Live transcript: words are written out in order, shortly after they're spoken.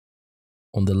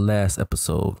on the last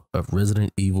episode of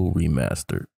Resident Evil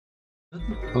Remastered.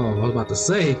 Oh, I was about to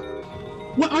say,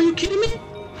 what, are you kidding me?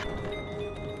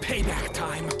 Payback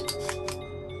time.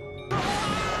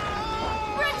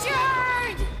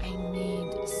 Richard! I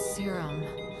need serum.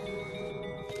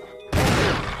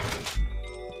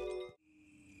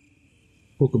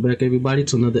 Welcome back, everybody,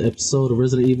 to another episode of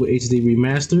Resident Evil HD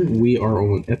Remastered. We are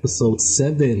on episode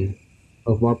 7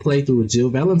 of our playthrough with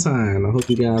Jill Valentine. I hope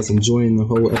you guys enjoying the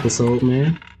whole episode,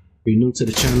 man. If you're new to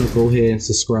the channel, go ahead and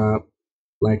subscribe,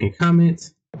 like, and comment.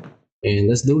 And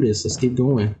let's do this. Let's keep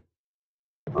going.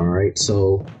 Alright,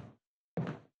 so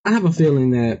I have a feeling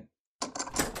that...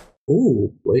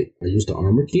 Oh, wait, I used the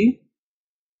armor key.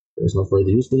 There's no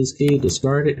further use for this key.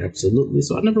 Discard it. Absolutely.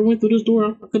 So I never went through this door.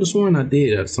 I could have sworn I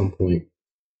did at some point.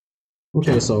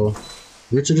 Okay, so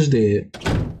Richard is dead.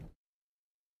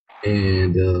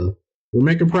 And we're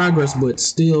making progress, but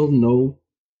still no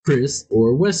Chris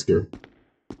or Wesker.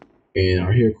 And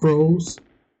I hear crows.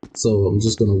 So I'm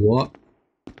just gonna walk.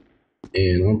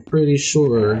 And I'm pretty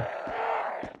sure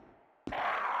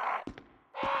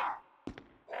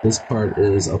this part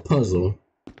is a puzzle.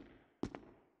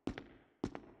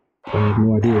 I have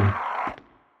no idea.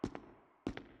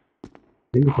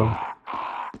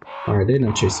 Alright, they're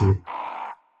not chasing me.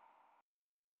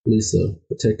 Lisa,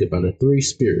 protected by the 3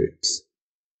 spirits.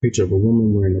 Picture of a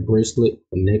woman wearing a bracelet,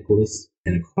 a necklace,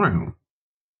 and a crown.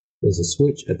 There's a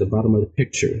switch at the bottom of the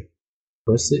picture.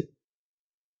 Press it.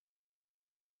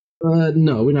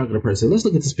 No, we're not gonna press it. Let's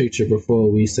look at this picture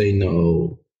before we say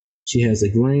no. She has a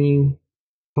green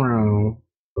crown,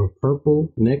 a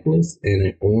purple necklace, and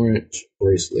an orange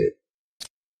bracelet.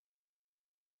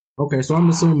 Okay, so I'm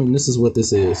assuming this is what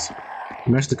this is.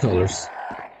 Match the colors.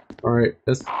 Alright,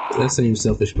 that seems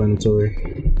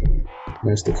self-explanatory.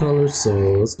 Match the colors, so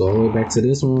let's go all the way back to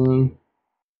this one.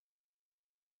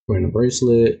 Wearing a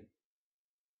bracelet.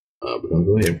 We're gonna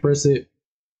go ahead and press it.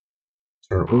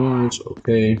 Turn orange,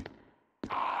 okay.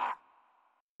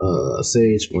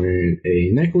 Sage wearing a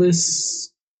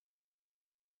necklace.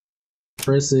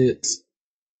 Press it.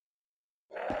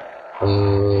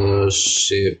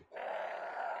 Shit.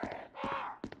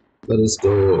 Let us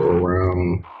go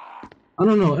around. I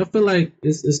don't know, I feel like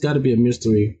it's gotta be a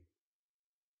mystery.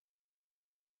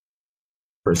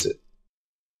 Press it.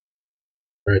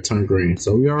 Alright, turn green.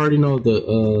 So we already know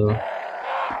the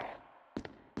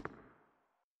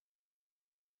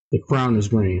crown is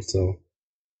green, so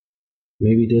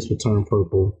maybe this would turn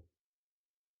purple.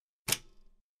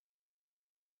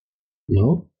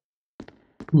 No?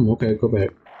 Okay, go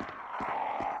back.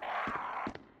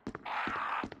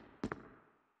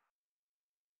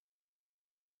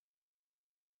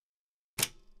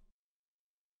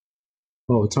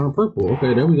 Oh, it turned purple.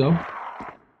 Okay, there we go.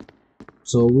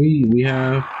 So we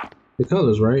have the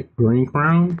colors, right? Green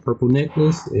crown, purple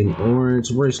necklace, and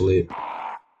orange bracelet.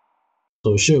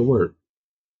 So it should work.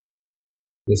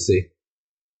 Let's see.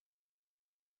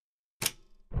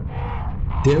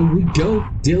 There we go.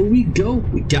 There we go.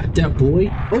 We got that boy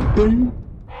open.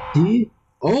 Yeah.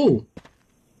 Oh.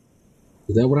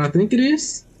 Is that what I think it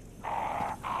is?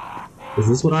 Is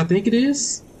this what I think it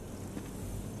is?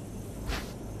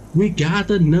 We got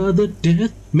another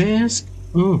death mask.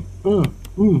 Got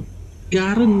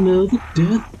another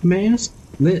death mask.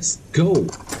 Let's go.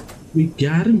 We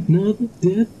got another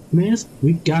death mask.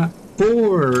 We got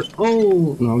 4.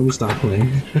 Oh no, let me stop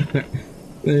playing. Let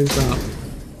me stop.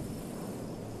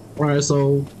 Alright,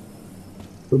 so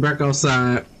we're back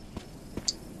outside.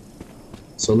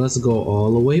 So let's go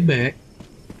all the way back.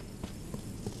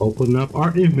 Open up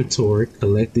our inventory,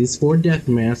 collect these 4 death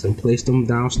masks, and place them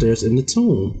downstairs in the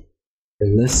tomb.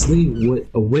 And let's see what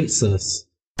awaits us.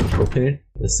 Okay,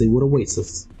 let's see what awaits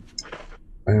us.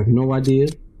 I have no idea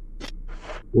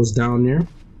what's down there.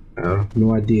 I have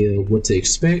no idea what to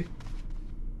expect.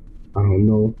 I don't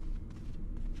know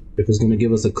if it's gonna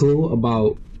give us a clue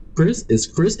about Chris. Is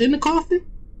Chris in the coffin?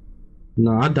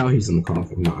 No, I doubt he's in the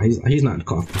coffin. No, he's not in the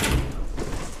coffin.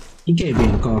 He can't be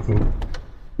in the coffin.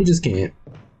 He just can't.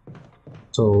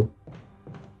 So,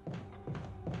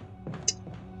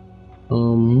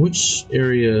 which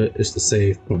area is the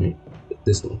save point?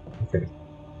 This one. Okay.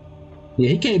 Yeah,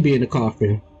 he can't be in the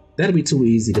coffin. That'd be too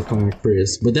easy to find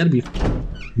Chris, but that'd be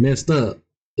messed up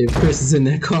if Chris is in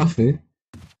that coffin.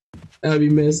 That'd be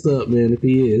messed up, man, if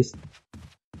he is.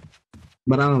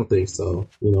 But I don't think so.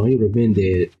 You know, he would have been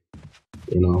dead.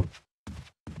 You know.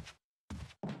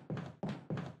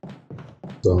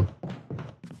 So.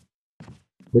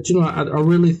 But you know, I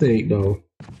really think, though,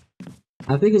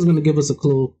 I think it's going to give us a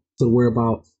clue to the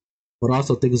whereabouts, but I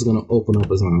also think it's going to open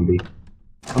up a zombie.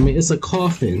 I mean, it's a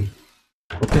coffin.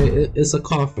 Okay, it's a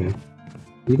coffin.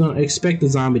 You're gonna expect the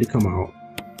zombie to come out.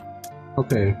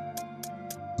 Okay.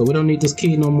 So we don't need this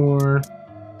key no more.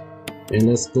 And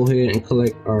let's go ahead and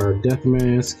collect our death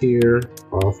mask here.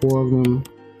 All 4 of them.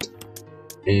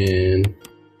 And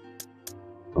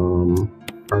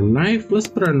our knife, let's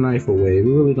put our knife away.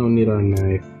 We really don't need our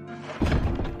knife.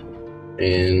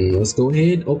 And let's go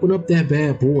ahead, open up that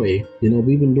bad boy. You know,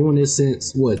 we've been doing this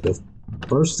since what, the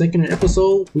second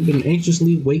episode? We've been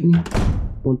anxiously waiting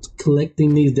on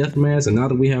collecting these death masks, and now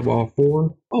that we have all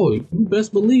 4, oh, you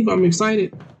best believe I'm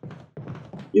excited.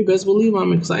 You best believe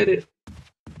I'm excited.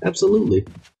 Absolutely.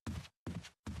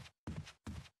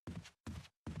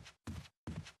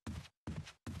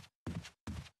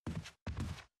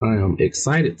 I am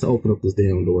excited to open up this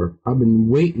damn door. I've been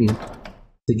waiting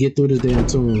to get through this damn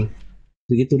tomb,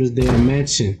 to get through this damn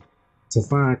mansion, to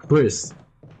find Chris.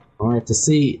 Alright, to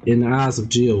see in the eyes of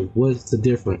Jill, what's the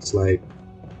difference? Like,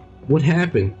 what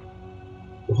happened?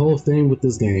 The whole thing with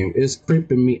this game is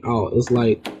creeping me out. It's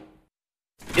like,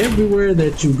 everywhere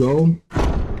that you go,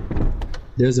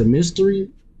 there's a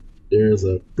mystery. There's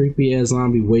a creepy ass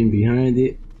zombie waiting behind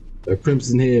it. A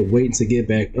crimson head waiting to get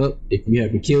back up if you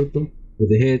haven't killed them with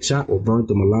a headshot or burnt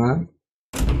them alive.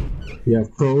 You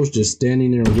have crows just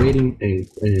standing there waiting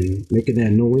and making that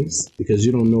noise because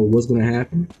you don't know what's gonna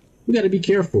happen. You gotta be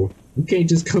careful. You can't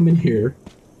just come in here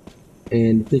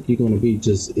and think you're gonna be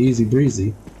just easy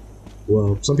breezy.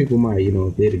 Well, some people might, you know,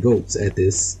 they're the goats at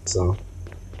this, so.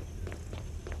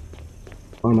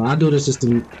 I don't know, I do this just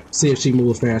to see if she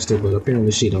moves faster, but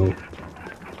apparently she don't.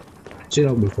 She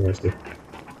don't move faster.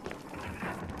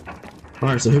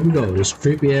 Alright, so here we go, this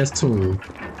creepy ass tomb.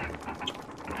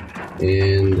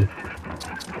 And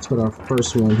let's put our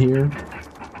first one here.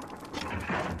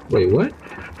 Wait, what?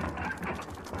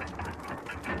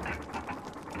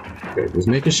 Okay, just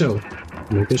make a show.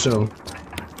 Make a show.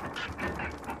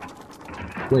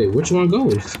 Wait, which one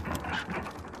goes?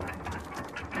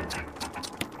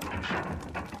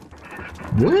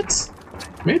 What?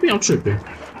 Maybe I'm tripping.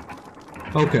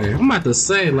 Okay, I'm about to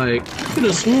say, like, I could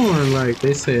have sworn, like,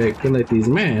 they said collect these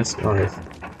masks. Alright.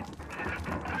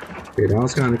 Okay, that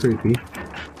was kind of creepy.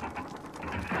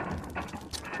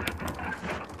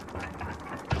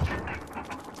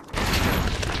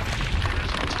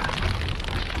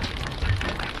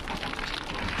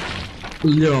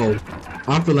 Yo,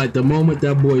 I feel like the moment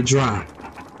that boy dropped,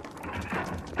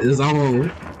 it's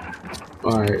on.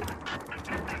 Alright.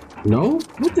 No?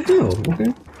 What the hell?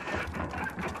 Okay.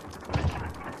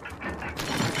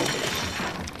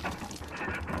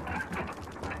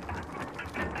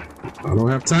 I don't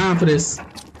have time for this.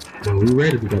 Well, we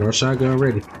ready. We got our shotgun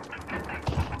ready.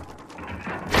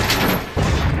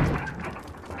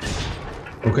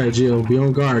 Okay, Jill, be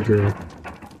on guard, girl.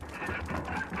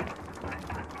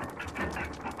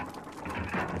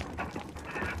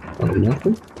 Oh,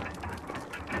 nothing?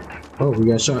 Oh, we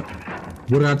got shot.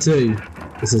 What did I tell you?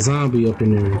 It's a zombie up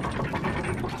in there.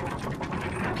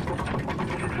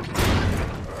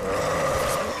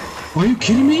 Are you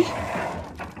kidding me?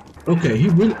 Okay, he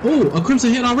really. Oh, a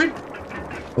crimson head already?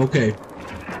 Okay.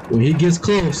 When he gets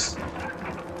close,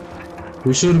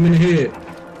 we shoot him in the head.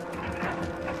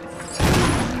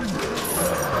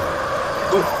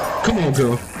 Oh, come on,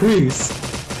 girl. Please.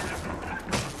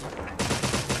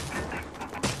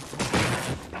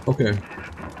 Okay.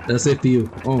 That's it for you.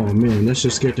 Oh, man. That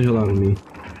shit scared the hell out of me.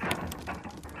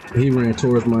 He ran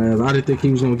towards my ass. I didn't think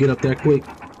he was going to get up that quick.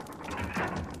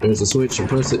 There's a switch and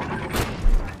press it.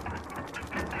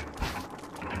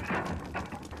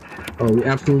 Oh, we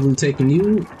absolutely taking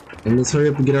you, and let's hurry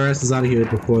up and get our asses out of here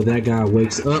before that guy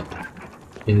wakes up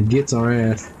and gets our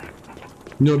ass.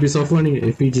 You know, it'd be so funny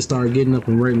if he just started getting up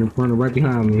and running right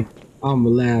behind me. I'm gonna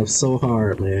laugh so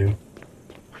hard, man.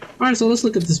 All right, so let's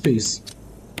look at this piece.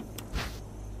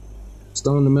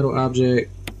 Stone to metal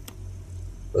object.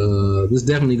 This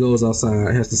definitely goes outside.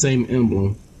 It has the same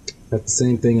emblem. Has the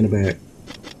same thing in the back.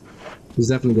 This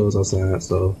definitely goes outside.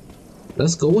 So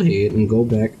let's go ahead and go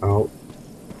back out.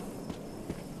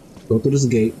 Go through this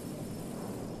gate.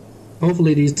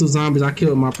 Hopefully these 2 zombies I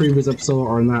killed in my previous episode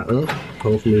are not up.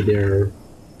 Hopefully they're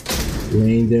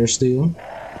laying there still.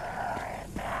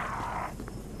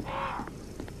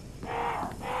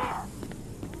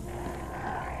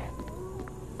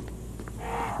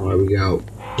 Alright, we got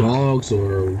dogs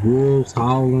or wolves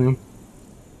howling.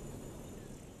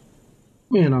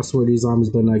 Man, I swear these zombies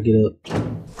better not get up.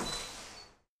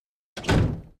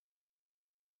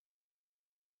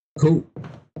 Cool.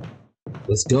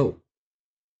 Let's go.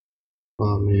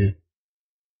 Oh man.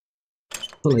 I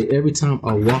feel like every time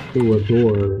I walk through a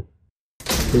door,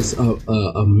 there's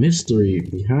a mystery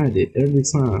behind it every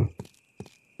time.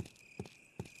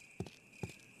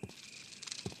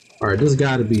 Alright, this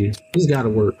gotta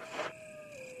work.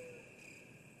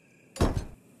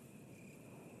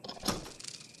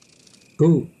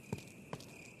 Cool.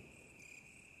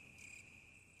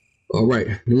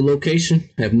 Alright, new location.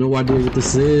 Have no idea what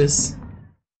this is.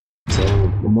 So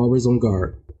I'm always on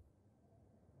guard.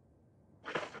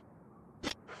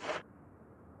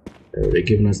 They're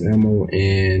giving us ammo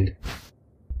and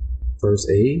first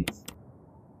aid.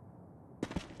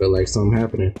 Feel like something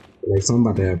happening. Feel like something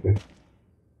about to happen.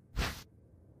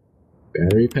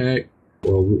 Battery pack.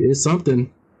 Well, it's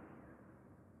something.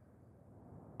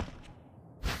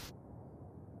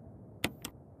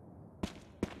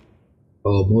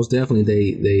 Oh, most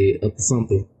definitely they up to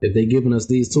something. If they giving us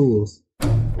these tools,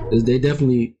 they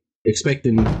definitely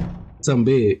expecting something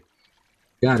big.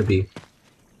 Gotta be.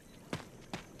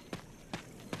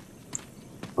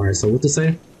 Alright, so what to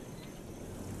say?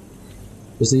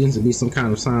 There seems to be some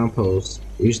kind of signpost.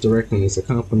 Each direction is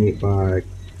accompanied by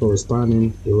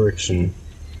corresponding direction.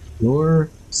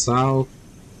 North, south,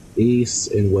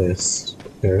 east, and west.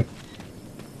 Okay.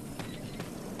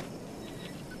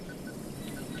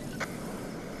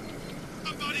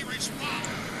 Somebody respond.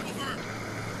 Over.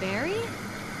 Barry?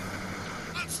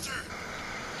 Monster.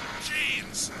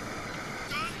 Chains.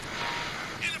 Gun.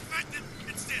 Ineffective.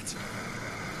 It's it.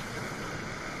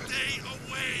 Stay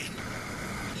away.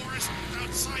 Forest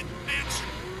outside mansion.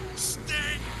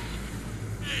 Stay.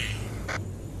 Hey.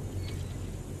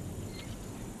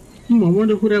 I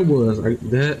wonder who that was.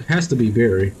 That has to be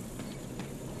Barry.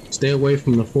 Stay away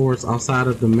from the forest outside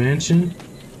of the mansion.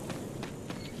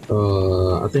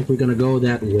 I think we're gonna go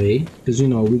that way because you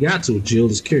know we got to. Jill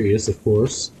is curious, of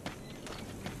course.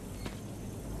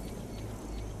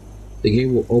 The gate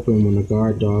will open when the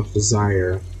guard dog's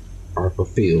desire are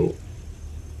fulfilled.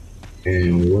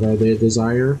 And what are their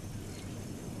desire?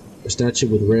 A statue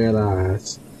with red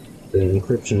eyes. The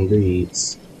encryption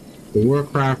reads, "The war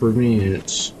cry for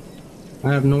revenge."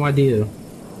 I have no idea.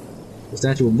 The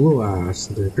statue with blue eyes.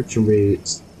 The encryption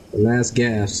reads, "The last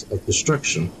gasp of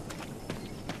destruction."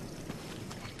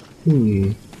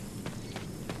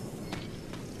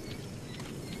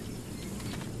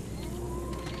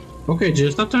 Okay,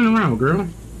 Jill, stop turning around, girl.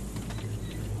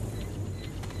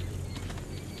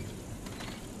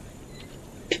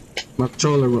 My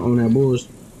controller went on that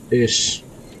bullshit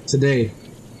today.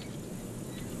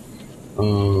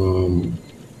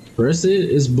 Press it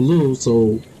is blue,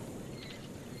 so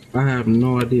I have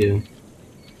no idea.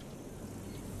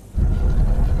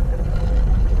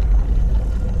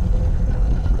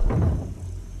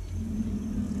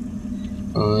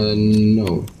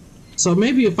 No. So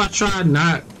maybe if I try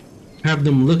not have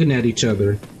them looking at each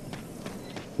other,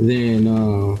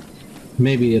 then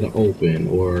maybe it'll open.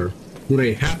 Or do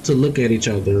they have to look at each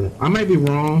other? I might be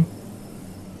wrong.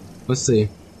 Let's see.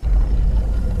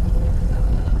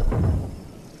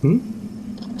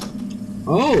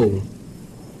 Oh.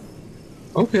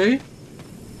 Okay.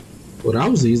 Well, that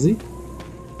was easy.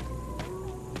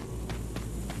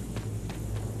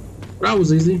 That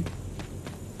was easy.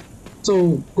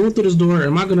 So, going through this door,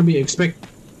 am I gonna be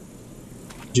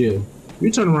Jill,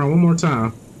 you turn around one more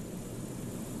time.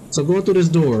 So, going through this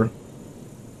door,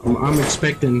 I'm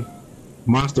expecting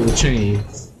monster with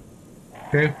chains.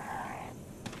 Okay.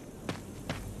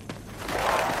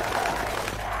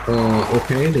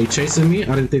 Okay, they chasing me.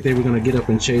 I didn't think they were gonna get up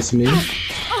and chase me.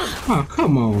 Oh,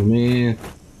 come on, man.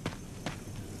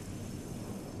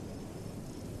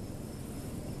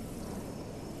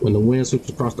 When the wind sweeps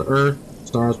across the earth,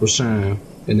 stars will shine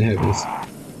in the heavens.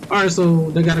 Alright,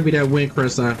 so there gotta be that wind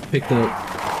crest I picked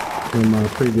up in my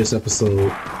previous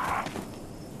episode.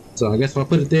 So I guess if I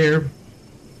put it there,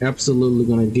 absolutely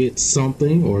gonna get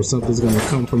something, or something's gonna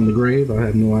come from the grave. I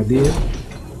have no idea.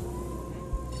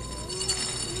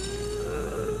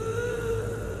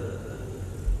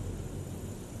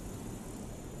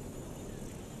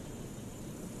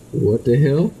 What the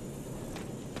hell?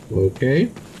 Okay.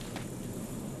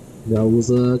 That was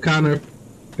kind of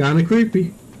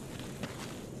creepy.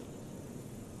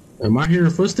 Am I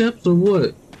hearing footsteps or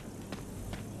what?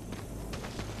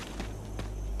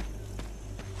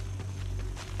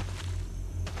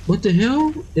 What the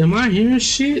hell? Am I hearing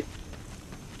shit?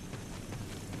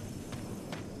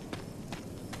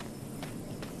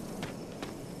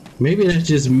 Maybe that's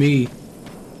just me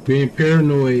being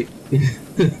paranoid.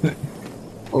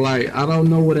 Like, I don't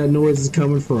know where that noise is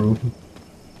coming from.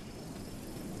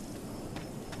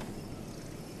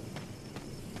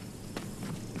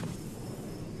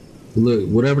 Look,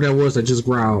 whatever that was that just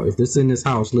growled, if it's in this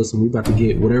house, listen, we about to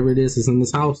get whatever it is that's in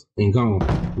this house and gone.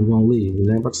 We're gonna leave.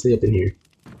 We're not about to stay up in here.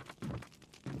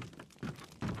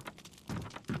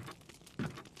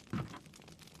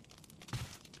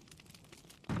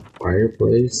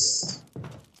 Fireplace.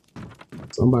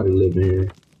 Somebody living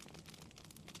here.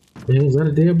 The hell, is that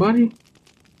a dead body?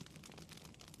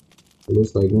 It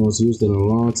looks like no one's used it in a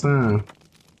long time.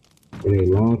 In a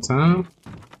long time?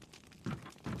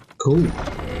 Cool.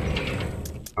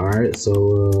 Alright,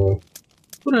 so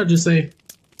what did I just say?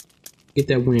 Get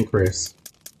that wind crest.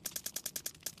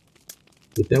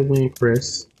 Get that wind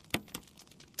crest.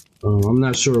 I'm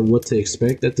not sure what to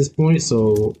expect at this point,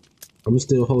 so I'm gonna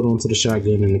still hold on to the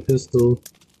shotgun and the pistol.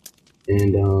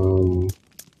 And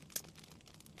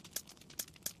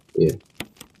yeah.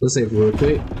 Let's save it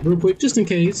real quick, just in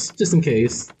case.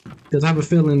 Because I have a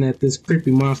feeling that this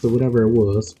creepy monster, whatever it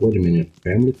was. Wait a minute,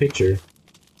 family picture.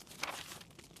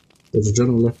 There's a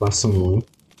journal left by someone.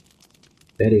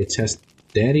 Daddy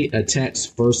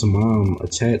attached first, mom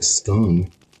attached scum.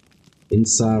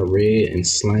 Inside red and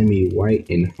slimy, white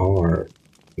and hard.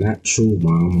 Not true,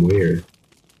 mom, where?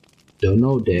 Don't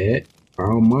know, dad.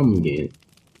 Found mom again.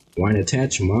 Wine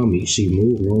attached mommy, she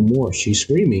moved no more. She's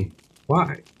screaming.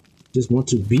 Why? Just want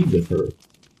to be with her.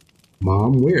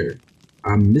 Mom, where?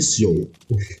 I miss you.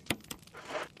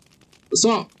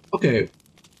 So, okay.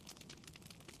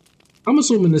 I'm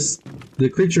assuming the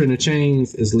creature in the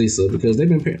chains is Lisa because they've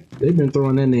been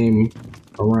throwing that name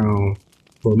around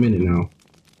for a minute now.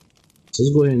 So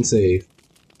let's go ahead and save.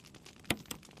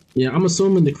 Yeah, I'm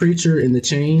assuming the creature in the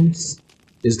chains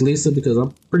is Lisa because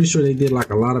I'm pretty sure they did like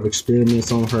a lot of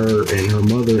experiments on her and her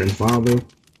mother and father.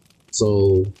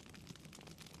 So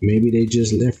maybe they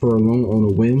just left her alone on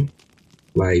a whim.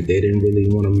 Like they didn't really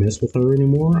want to mess with her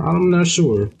anymore. I'm not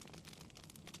sure.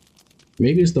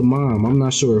 Maybe it's the mom. I'm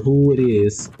not sure who it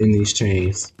is in these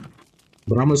chains.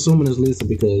 But I'm assuming it's Lisa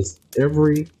because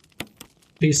every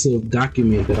piece of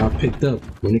document that I picked up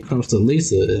when it comes to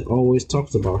Lisa, it always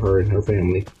talks about her and her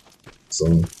family.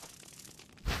 So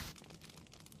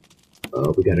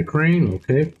we got a crane,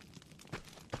 okay.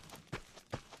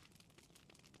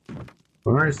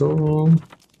 Alright, so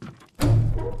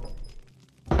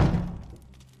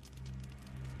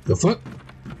the fuck?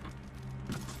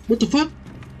 What the fuck?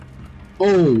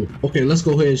 Oh, okay, let's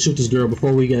go ahead and shoot this girl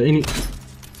before we get any.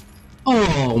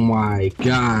 Oh my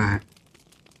god.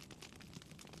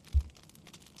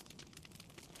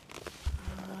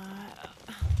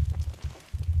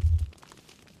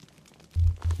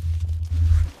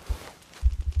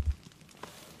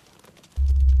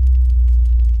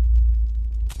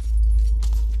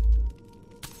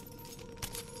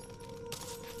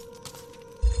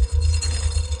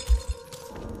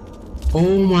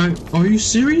 Oh my, are you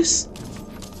serious?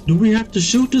 Do we have to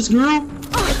shoot this girl?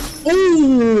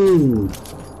 Oh!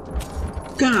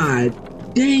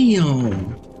 God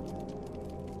damn!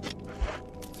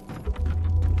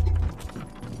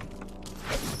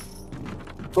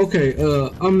 Okay,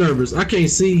 I'm nervous. I can't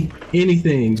see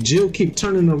anything. Jill keep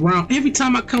turning around. Every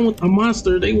time I come with a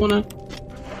monster,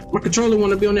 my controller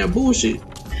wanna be on that bullshit.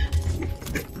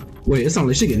 Wait, it sounds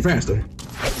like she getting faster.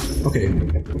 Okay,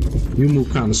 you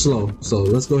move kind of slow, so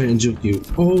let's go ahead and juke you.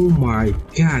 Oh my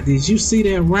god, did you see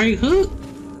that right hook?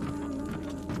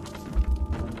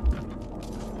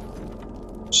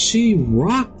 She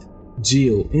rocked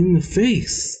Jill in the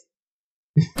face.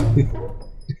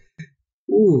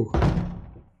 Ooh,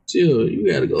 Jill,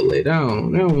 you gotta go lay down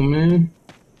on that one, man.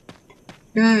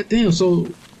 God damn, so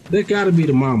that gotta be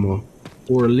the mama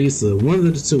or Lisa, one of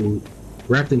the two,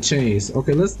 wrapped in chains.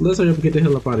 Okay, let's hurry up and get the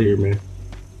hell up out of here, man.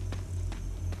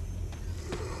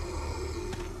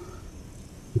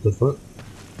 What the fuck?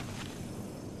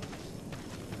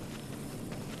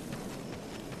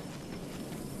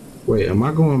 Wait, am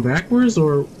I going backwards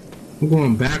or I'm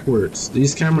going backwards?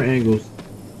 These camera angles.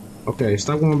 Okay,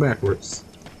 stop going backwards.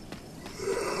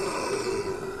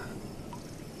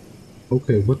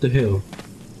 Okay, what the hell?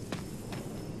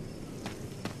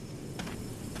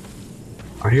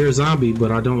 I hear a zombie,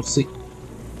 but I don't see.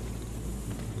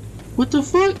 What the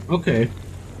fuck? Okay.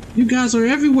 You guys are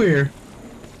everywhere.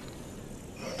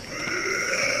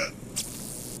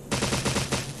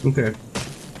 Okay.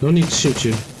 No need to shoot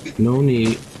you. No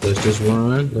need. Let's just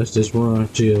run. Let's just run,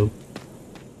 Jill.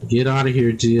 Get out of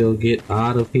here, Jill. Get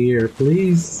out of here,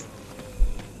 please.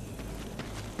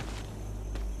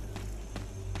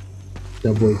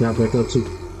 That boy got back up too.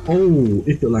 Oh,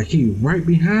 it felt like he right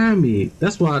behind me.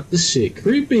 That's why this shit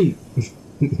creepy.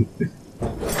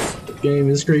 The game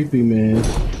is creepy, man.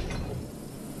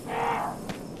 Well,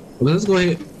 let's go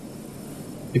ahead.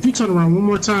 If you turn around one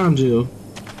more time, Jill.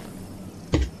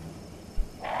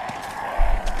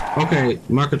 Okay,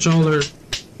 my controller,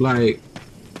 like,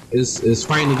 is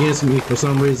fighting against me for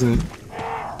some reason.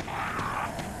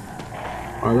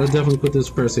 Alright, let's definitely put this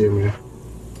press here, man.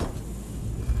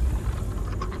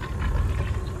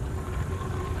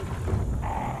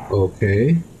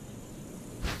 Okay.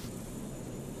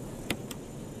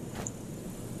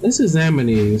 Let's examine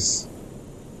these.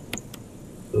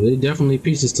 So they definitely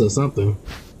pieces to something.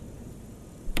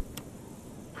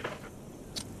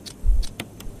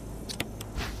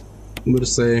 I'm gonna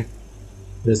say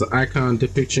there's an icon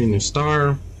depicting a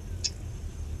star.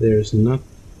 There's nothing.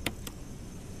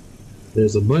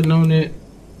 There's a button on it.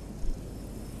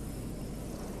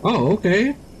 Oh,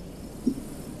 okay.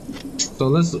 So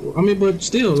let's, I mean, but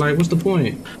still, like, what's the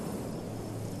point?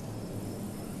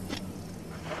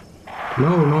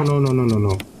 No.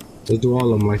 Let's do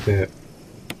all of them like that.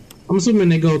 I'm assuming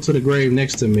they go to the grave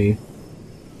next to me.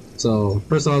 So,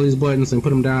 press all these buttons and put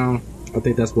them down. I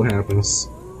think that's what happens.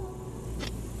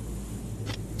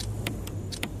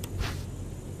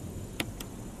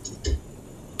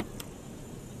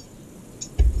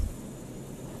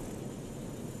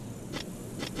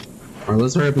 Alright,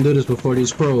 let's hurry up and do this before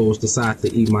these pros decide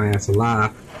to eat my ass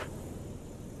alive.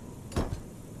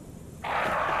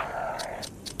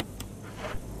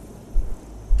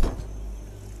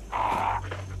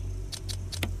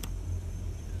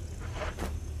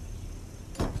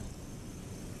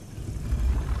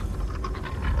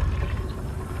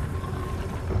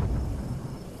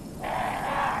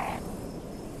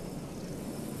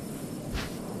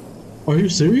 Are you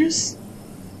serious?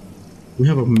 We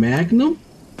have a magnum?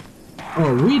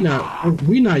 Oh, we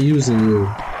not using you.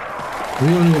 We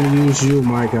only gonna use you,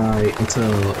 my guy,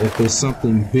 until if there's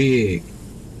something big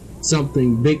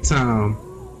time.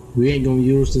 We ain't gonna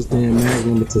use this damn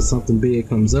magnum until something big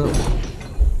comes up.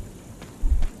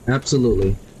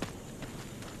 Absolutely.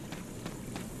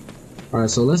 All right,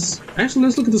 so let's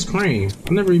look at this crane.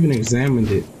 I never even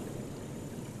examined it.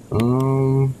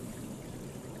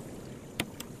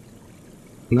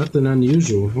 Nothing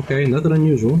unusual. Okay, nothing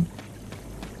unusual.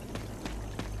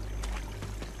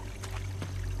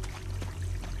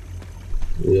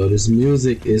 Yo, this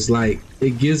music is like,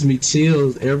 it gives me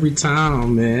chills every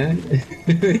time, man.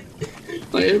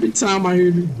 Like every time I hear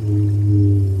it,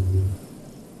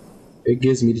 it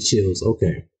gives me the chills.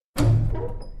 Okay.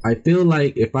 I feel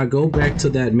like if I go back to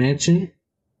that mansion,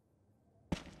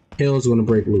 hell's gonna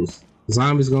break loose.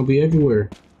 Zombies gonna be everywhere,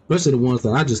 especially the ones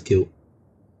that I just killed.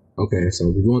 Okay, so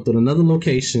we're going through another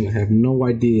location. I have no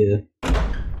idea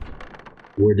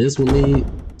where this will lead.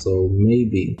 So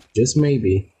maybe, just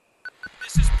maybe.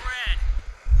 This is Brad.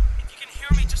 If you can hear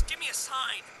me, just give me a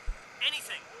sign.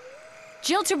 Anything.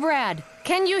 Jill to Brad.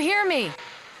 Can you hear me?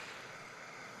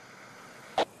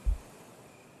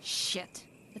 Shit.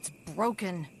 It's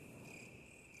broken.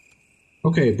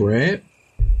 Okay, Brad.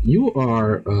 You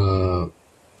are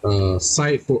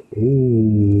site for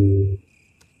ooh.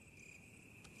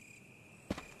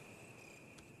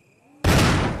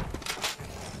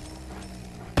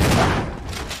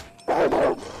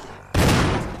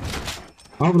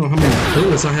 I don't know how many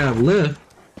bullets I have left.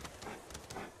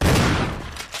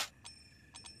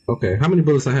 Okay, how many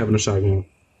bullets I have in the shotgun?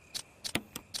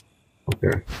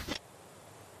 Okay.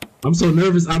 I'm so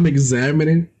nervous I'm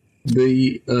examining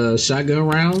the shotgun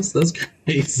rounds. That's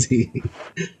crazy.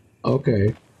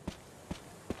 Okay.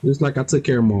 Looks like I took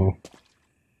care of them all.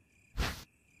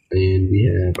 And we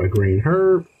have a green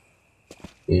herb.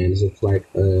 And it looks like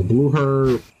a blue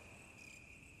herb.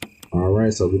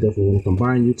 Alright, so we definitely want to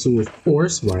combine you two, of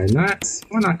course. Why not?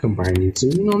 Why not combine you two?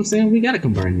 You know what I'm saying? We gotta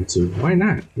combine you two. Why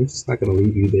not? We're just not gonna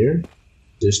leave you there.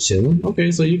 Just chilling.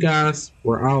 Okay, so you guys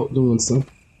were out doing something.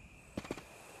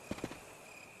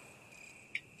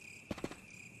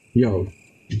 Yo,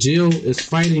 Jill is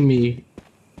fighting me.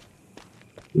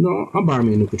 You know, I'm buying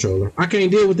me a new controller. I can't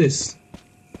deal with this.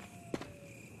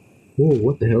 Whoa,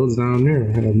 what the hell is down there?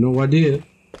 I have no idea.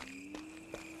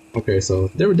 Okay, so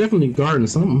they were definitely guarding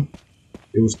something.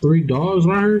 It was 3 dogs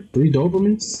around here, 3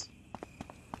 Dobermans.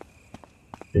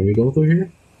 Can we go through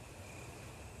here?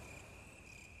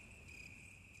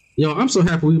 Yo, I'm so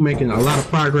happy we're making a lot of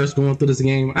progress going through this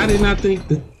game. I did not think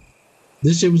that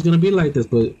this shit was gonna be like this,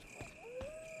 but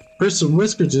Chris and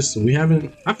Wesker just, we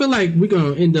haven't, I feel like we're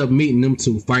gonna end up meeting them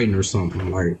two fighting or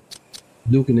something, like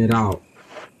duking it out.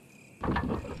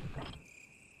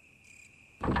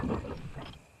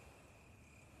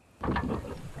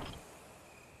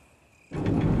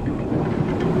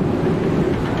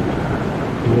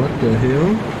 What the hell?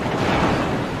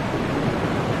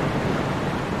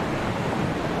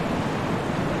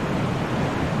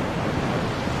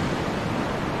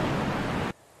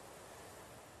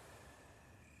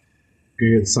 You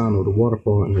hear the sound of the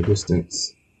waterfall in the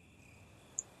distance.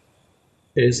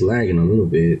 It's lagging a little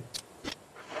bit.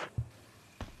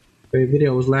 The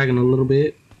video was lagging a little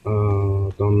bit.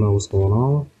 Don't know what's going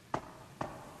on.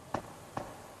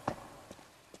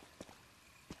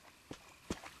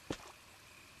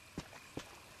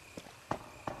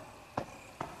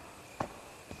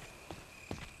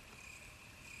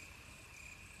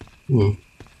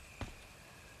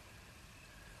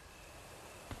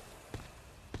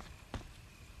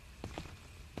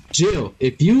 Jill,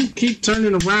 if you keep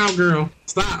turning around, girl,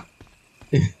 stop.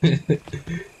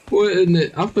 What isn't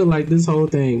it? I feel like this whole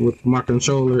thing with my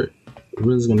controller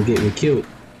really is gonna get me killed.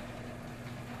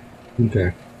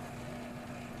 Okay.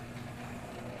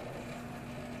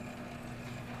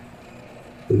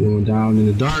 We're going down in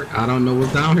the dark. I don't know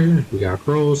what's down here. We got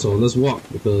crows, so let's walk,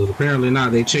 because apparently now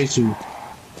they chase you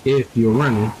if you're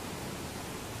running.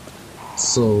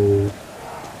 So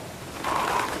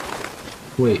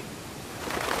wait.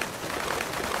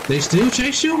 They still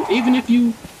chase you even if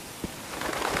you...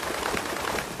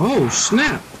 Oh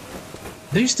snap.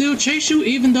 They still chase you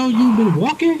even though you've been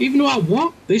walking? Even though I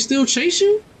walk, they still chase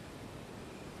you?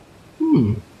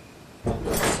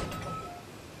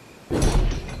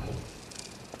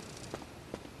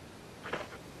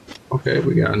 Okay,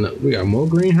 we got more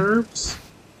green herbs.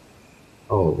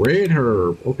 Oh, red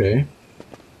herb. Okay.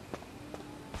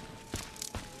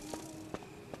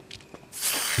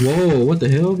 Whoa, what the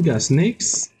hell? We got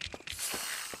snakes?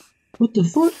 What the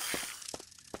fuck?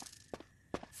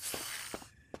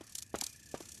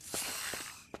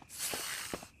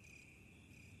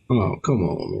 Oh, come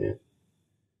on, man.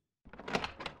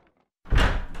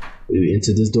 We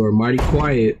entered this door mighty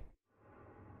quiet.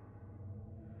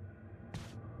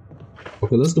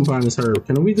 Okay, let's combine this herb.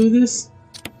 Can we do this?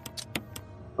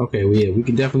 Okay, well, yeah, we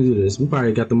can definitely do this. We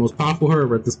probably got the most powerful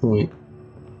herb at this point.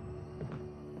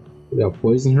 We got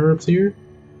poison herbs here.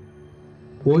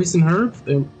 Poison herbs?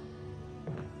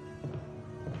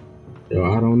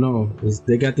 Yo, I don't know.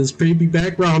 They got this creepy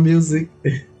background music.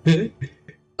 I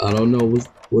don't know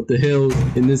what the hell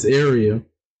in this area.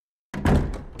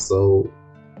 So,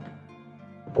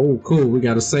 oh, cool. We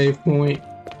got a save point.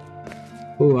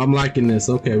 Oh, I'm liking this.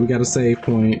 Okay, we got a save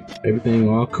point. Everything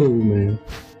all cool, man.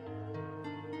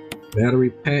 Battery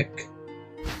pack.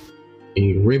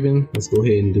 And ribbon. Let's go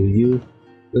ahead and do you.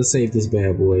 Let's save this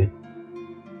bad boy.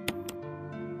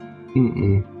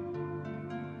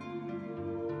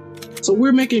 So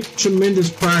we're making tremendous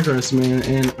progress, man,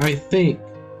 and I think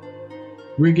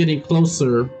we're getting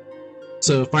closer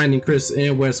to finding Chris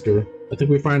and Wesker. I think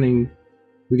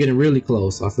we're getting really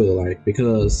close, I feel like,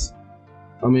 because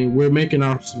I mean, we're making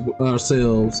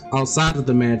ourselves outside of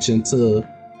the mansion to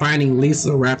finding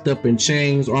Lisa wrapped up in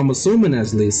chains, or I'm assuming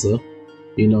that's Lisa,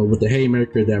 you know, with the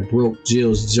haymaker that broke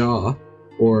Jill's jaw,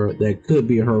 or that could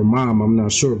be her mom, I'm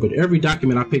not sure, but every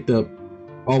document I picked up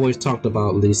always talked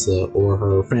about Lisa or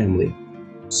her family.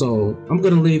 So I'm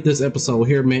gonna leave this episode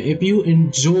here, man. If you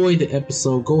enjoyed the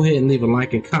episode, go ahead and leave a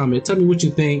like and comment. Tell me what you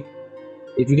think.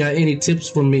 If you got any tips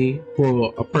for me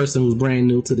for a person who's brand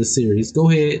new to the series,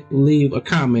 go ahead, leave a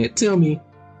comment. Tell me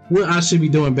what I should be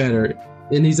doing better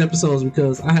in these episodes,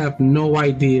 because I have no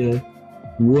idea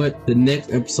what the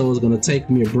next episode is going to take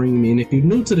me or bring me. And if you're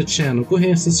new to the channel, go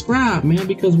ahead and subscribe, man,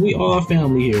 because we all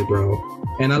family here, bro.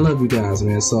 And I love you guys,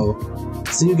 man. So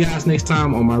see you guys next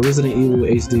time on my Resident Evil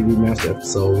HD Remastered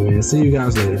episode, man. See you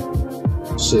guys later.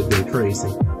 Shit been crazy.